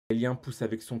Lien pousse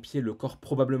avec son pied le corps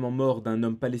probablement mort d'un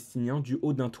homme palestinien du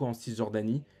haut d'un toit en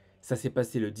Cisjordanie. Ça s'est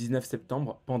passé le 19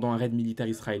 septembre pendant un raid militaire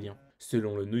israélien.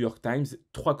 Selon le New York Times,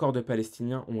 3 corps de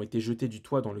Palestiniens ont été jetés du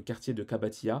toit dans le quartier de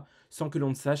Kabatia sans que l'on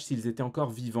ne sache s'ils étaient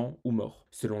encore vivants ou morts.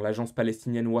 Selon l'agence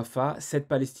palestinienne Wafa, 7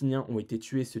 Palestiniens ont été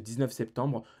tués ce 19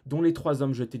 septembre, dont les 3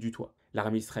 hommes jetés du toit.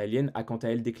 L'armée israélienne a quant à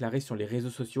elle déclaré sur les réseaux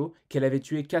sociaux qu'elle avait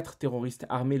tué 4 terroristes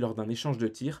armés lors d'un échange de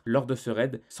tirs lors de ce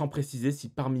raid, sans préciser si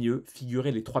parmi eux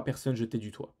figuraient les 3 personnes jetées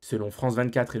du toit. Selon France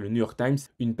 24 et le New York Times,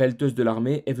 une pelleteuse de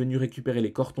l'armée est venue récupérer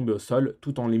les corps tombés au sol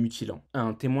tout en les mutilant.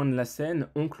 Un témoin de la scène,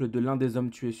 oncle de l'un des hommes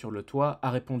tués sur le toit,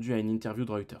 a répondu à une interview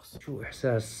de Reuters. شو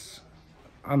إحساس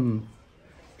عم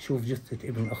شوف جثة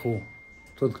ابن أخوه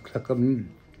تتلقى من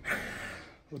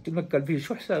وتمكن فيه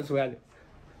شو إحساسه يعني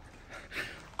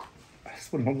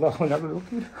حسبنا الله ونعم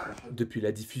الوكيل. Depuis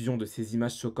la diffusion de ces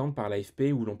images choquantes par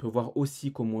l'AFP, où l'on peut voir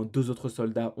aussi qu'au moins 2 autres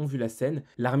soldats ont vu la scène,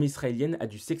 l'armée israélienne a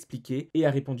dû s'expliquer et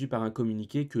a répondu par un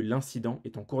communiqué que l'incident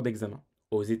est en cours d'examen.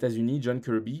 Aux États-Unis, John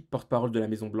Kirby, porte-parole de la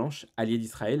Maison-Blanche, allié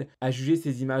d'Israël, a jugé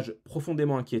ces images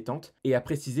profondément inquiétantes et a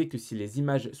précisé que si les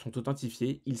images sont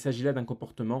authentifiées, il s'agit là d'un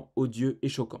comportement odieux et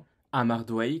choquant. Amar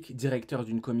Douaïk, directeur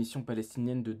d'une commission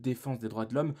palestinienne de défense des droits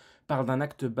de l'homme, parle d'un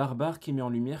acte barbare qui met en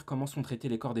lumière comment sont traités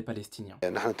les corps des Palestiniens.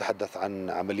 نحن نتحدث عن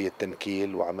عملية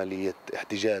تنكيل وعملية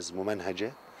احتجاز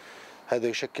ممنهجة. هذا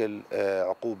يشكل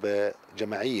عقوبة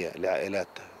جماعية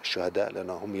لعائلات الشهداء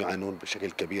لأنهم يعانون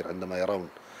بشكل كبير عندما يرون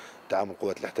تعامل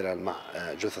قوات الاحتلال مع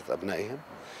جثث أبنائهم.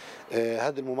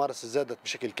 هذه الممارسة زادت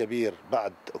بشكل كبير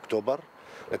بعد أكتوبر.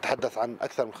 نتحدث عن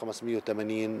أكثر من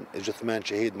 580 جثمان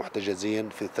شهيد محتجزين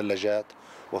في الثلاجات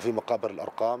وفي مقابر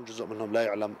الأرقام، جزء منهم لا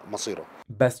يعلم مصيره.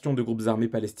 Bastion de groupes armés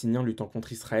palestiniens luttant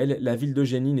contre Israël, la ville de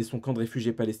Jenin et son camp de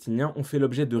réfugiés palestiniens ont fait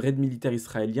l'objet de raids militaires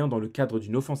israéliens dans le cadre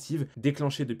d'une offensive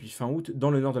déclenchée depuis fin août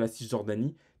dans le nord de la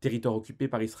Cisjordanie, territoire occupé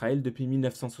par Israël depuis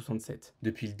 1967.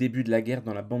 Depuis le début de la guerre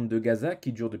dans la bande de Gaza,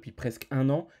 qui dure depuis presque un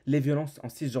an, les violences en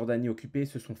Cisjordanie occupée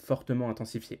se sont fortement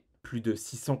intensifiées. Plus de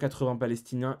 680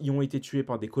 Palestiniens y ont été tués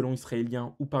par des colons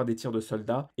israéliens ou par des tirs de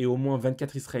soldats, et au moins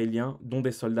 24 Israéliens, dont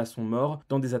des soldats, sont morts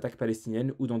dans des attaques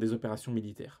palestiniennes ou dans des opérations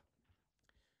militaires.